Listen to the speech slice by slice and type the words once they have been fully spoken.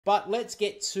But let's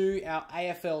get to our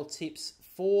AFL tips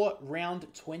for round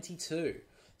 22.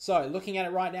 So, looking at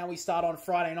it right now, we start on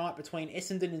Friday night between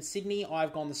Essendon and Sydney.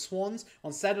 I've gone the Swans.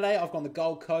 On Saturday, I've gone the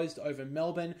Gold Coast over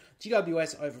Melbourne,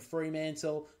 GWS over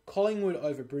Fremantle, Collingwood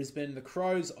over Brisbane, the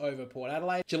Crows over Port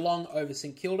Adelaide, Geelong over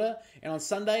St Kilda. And on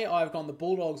Sunday, I've gone the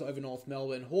Bulldogs over North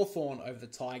Melbourne, Hawthorn over the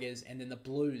Tigers, and then the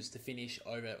Blues to finish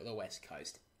over the West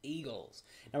Coast Eagles.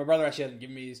 Now, my brother actually hasn't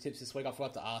given me his tips this week. I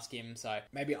forgot to ask him, so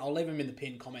maybe I'll leave him in the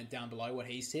pinned comment down below what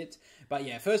he's tipped. But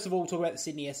yeah, first of all, we'll talk about the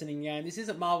Sydney-Essendon game. This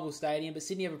isn't Marvel Stadium, but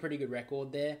Sydney have a pretty good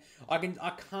record there. I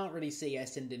can't really see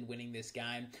Essendon winning this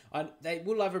game. They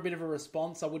will have a bit of a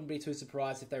response. I wouldn't be too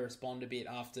surprised if they respond a bit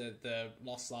after the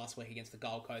loss last week against the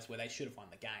Gold Coast, where they should have won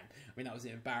the game. I mean, that was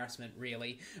an embarrassment,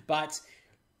 really. But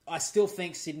I still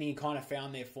think Sydney kind of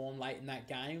found their form late in that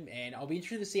game, and I'll be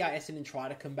interested to see how Essendon try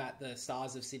to combat the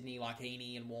stars of Sydney like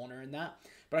Heaney and Warner and that.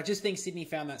 But I just think Sydney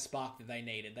found that spark that they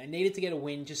needed. They needed to get a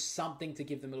win, just something to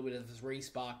give them a little bit of this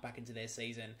re-spark back into their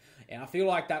season, and I feel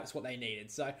like that's what they needed.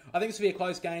 So I think this will be a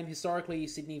close game. Historically,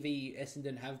 Sydney v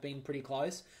Essendon have been pretty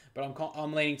close, but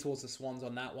I'm leaning towards the Swans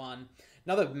on that one.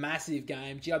 Another massive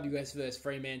game, GWS versus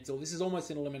Fremantle. This is almost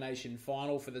an elimination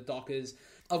final for the Dockers.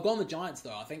 I've gone the Giants,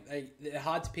 though. I think they're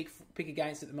hard to pick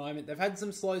against at the moment. They've had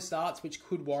some slow starts, which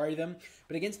could worry them.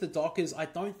 But against the Dockers, I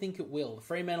don't think it will. The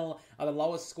Fremantle are the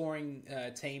lowest scoring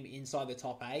team inside the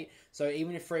top 8. So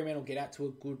even if Fremantle get out to a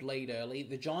good lead early,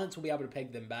 the Giants will be able to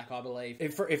peg them back, I believe.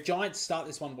 If Giants start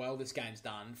this one well, this game's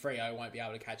done. Freo won't be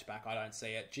able to catch back. I don't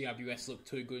see it. GWS look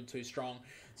too good, too strong.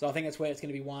 So I think that's where it's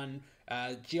going to be won.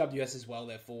 GWS as well,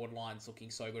 their forward line's looking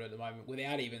so good at the moment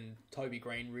without even Toby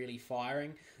Green really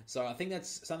firing. So I think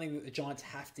that's something that the Giants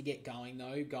have to get going,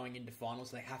 though, going into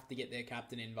finals. They have to get their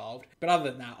captain involved. But other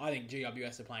than that, I think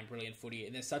GWS are playing brilliant footy,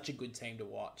 and they're such a good team to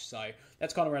watch. So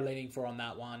that's kind of where I'm leaning for on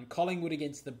that one. Collingwood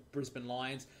against the Brisbane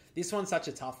Lions. This one's such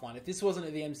a tough one. If this wasn't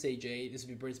at the MCG, this would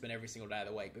be Brisbane every single day of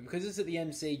the week. But because it's at the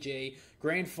MCG,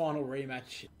 grand final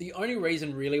rematch, the only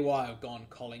reason really why I've gone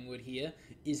Collingwood here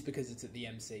is because it's at the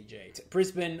MCG.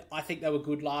 Brisbane, I think they were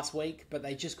good last week, but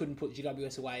they just couldn't put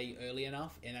GWS away early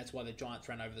enough, and that's why the Giants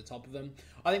ran over the top of them.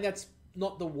 I think that's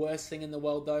not the worst thing in the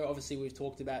world, though. Obviously, we've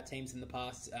talked about teams in the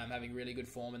past having really good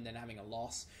form and then having a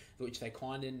loss, which they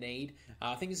kind of need.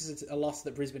 I think this is a loss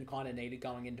that Brisbane kind of needed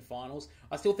going into finals.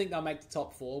 I still think they'll make the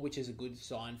top 4, which is a good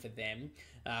sign for them.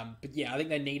 But yeah, I think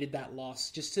they needed that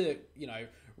loss just to,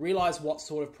 realise what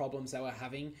sort of problems they were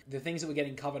having. The things that were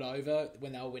getting covered over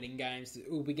when they were winning games,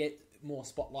 we get more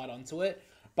spotlight onto it.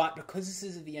 But because this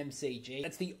is at the MCG,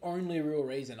 that's the only real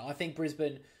reason. I think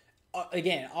Brisbane,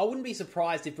 again, I wouldn't be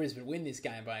surprised if Brisbane win this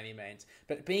game by any means.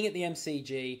 But being at the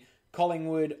MCG,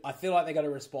 Collingwood, I feel like they got to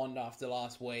respond after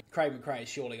last week. Craig McRae's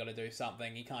surely got to do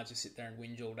something. He can't just sit there and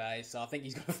whinge all day. So I think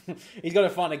he's got to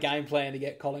find a game plan to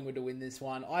get Collingwood to win this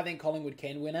one. I think Collingwood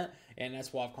can win it, and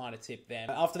that's why I've kind of tipped them.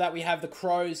 After that, we have the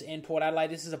Crows and Port Adelaide.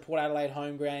 This is a Port Adelaide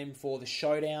home game for the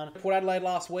showdown. Port Adelaide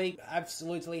last week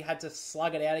absolutely had to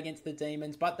slug it out against the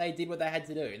Demons, but they did what they had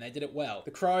to do, and they did it well.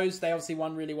 The Crows, they obviously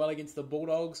won really well against the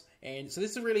Bulldogs, and so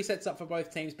this really sets up for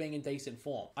both teams being in decent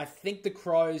form. I think the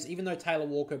Crows, even though Taylor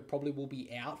Walker probably will be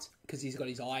out because he's got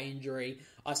his eye injury,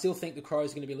 I still think the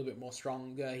Crows are going to be a little bit more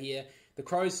stronger here. The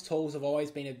Crows' tools have always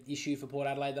been an issue for Port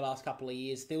Adelaide the last couple of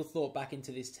years. Still thought back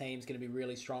into this team is going to be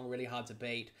really strong, really hard to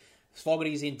beat.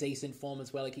 Fogarty's in decent form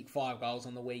as well. He kicked 5 goals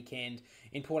on the weekend.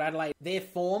 In Port Adelaide, their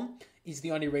form is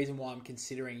the only reason why I'm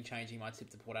considering changing my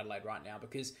tip to Port Adelaide right now,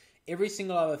 because every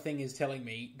single other thing is telling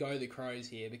me go the Crows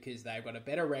here because they've got a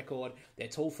better record. Their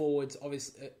tall forwards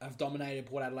obviously have dominated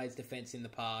Port Adelaide's defence in the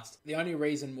past. The only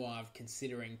reason why I'm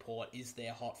considering Port is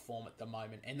their hot form at the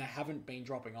moment, and they haven't been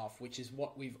dropping off, which is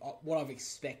what I've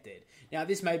expected. Now,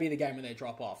 this may be the game when they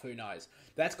drop off. Who knows?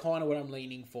 That's kind of what I'm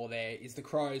leaning for there, is the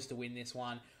Crows to win this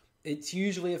one. It's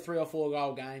usually a 3 or 4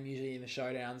 goal game, usually in the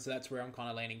showdown, so that's where I'm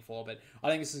kind of leaning for. But I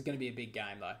think this is going to be a big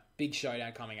game, though. Big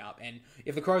showdown coming up. And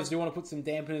if the Crows do want to put some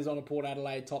dampeners on a Port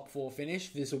Adelaide top 4 finish,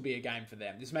 this will be a game for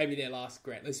them. This may be their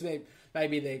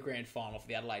maybe their grand final for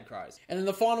the Adelaide Crows. And then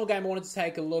the final game I wanted to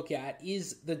take a look at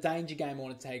is the danger game I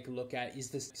wanted to take a look at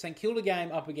is the St Kilda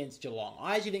game up against Geelong.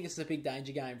 I actually think this is a big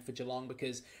danger game for Geelong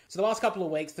because the last couple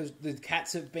of weeks, the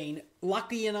Cats have been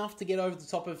lucky enough to get over the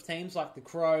top of teams like the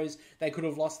Crows. They could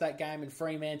have lost that game in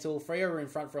Fremantle. Freo were in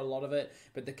front for a lot of it,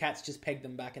 but the Cats just pegged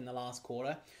them back in the last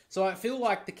quarter. So I feel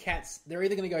like the Cats, they're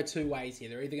either going to go 2 ways here.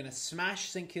 They're either going to smash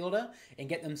St Kilda and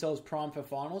get themselves primed for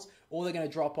finals, or they're going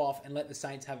to drop off and let the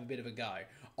Saints have a bit of a go.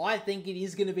 I think it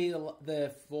is going to be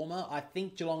the former. I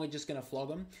think Geelong are just going to flog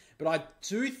them. But I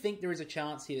do think there is a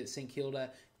chance here that St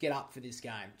Kilda get up for this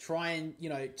game. Try and,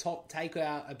 take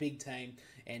out a big team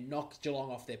and knock Geelong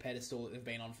off their pedestal that they've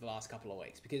been on for the last couple of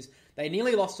weeks. Because they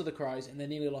nearly lost to the Crows and they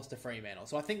nearly lost to Fremantle.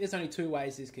 So I think there's only 2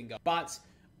 ways this can go. But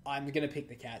I'm going to pick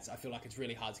the Cats. I feel like it's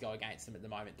really hard to go against them at the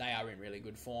moment. They are in really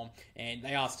good form and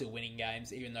they are still winning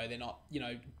games, even though they're not,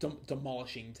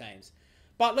 demolishing teams.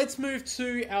 But let's move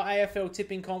to our AFL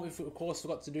tipping comp. We, of course,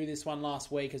 forgot to do this one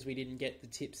last week as we didn't get the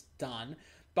tips done.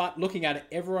 But looking at it,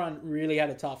 everyone really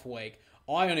had a tough week.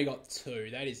 I only got 2.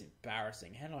 That is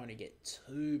embarrassing. How did I only get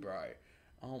 2, bro?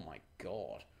 Oh, my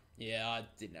God. Yeah, I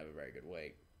didn't have a very good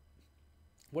week.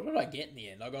 What did I get in the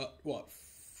end? I got,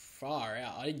 far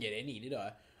out. I didn't get any, did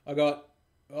I? I got,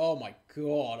 oh, my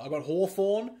God. I got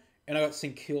Hawthorn and I got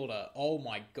St Kilda. Oh,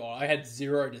 my God. I had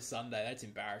 0 to Sunday. That's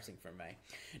embarrassing from me.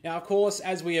 Now, of course,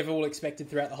 as we have all expected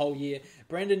throughout the whole year,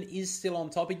 Brendan is still on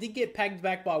top. He did get pegged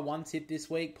back by 1 tip this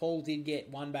week. Paul did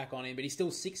get 1 back on him, but he's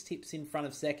still 6 tips in front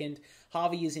of second.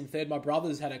 Harvey is in third. My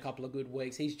brother's had a couple of good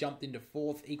weeks. He's jumped into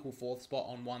equal fourth spot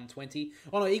on 120.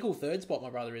 Oh, no, equal third spot my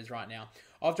brother is right now.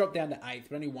 I've dropped down to 8th,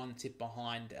 but only 1 tip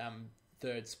behind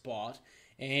third spot.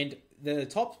 And the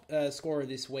top scorer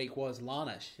this week was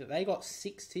Larnish. They got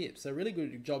 6 tips. So really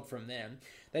good job from them.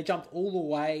 They jumped all the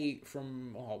way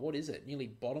from, nearly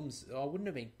bottoms. Oh, it wouldn't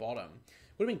have been bottom.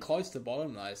 Would have been close to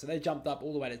bottom though. So they jumped up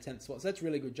all the way to 10th spot. So that's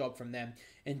really good job from them.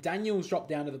 And Daniel's dropped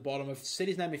down to the bottom. I've said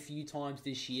his name a few times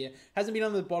this year. Hasn't been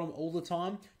on the bottom all the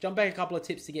time. Jumped back a couple of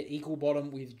tips to get equal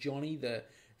bottom with Johnny, the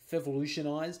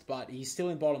evolutionized, but he's still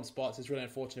in bottom spots. It's really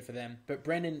unfortunate for them. But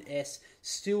Brendan S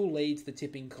still leads the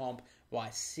tipping comp by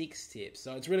 6 tips.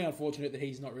 So it's really unfortunate that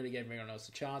he's not really giving everyone else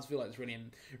a chance. I feel like it's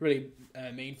really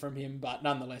mean from him, but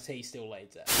nonetheless, he still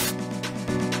leads it.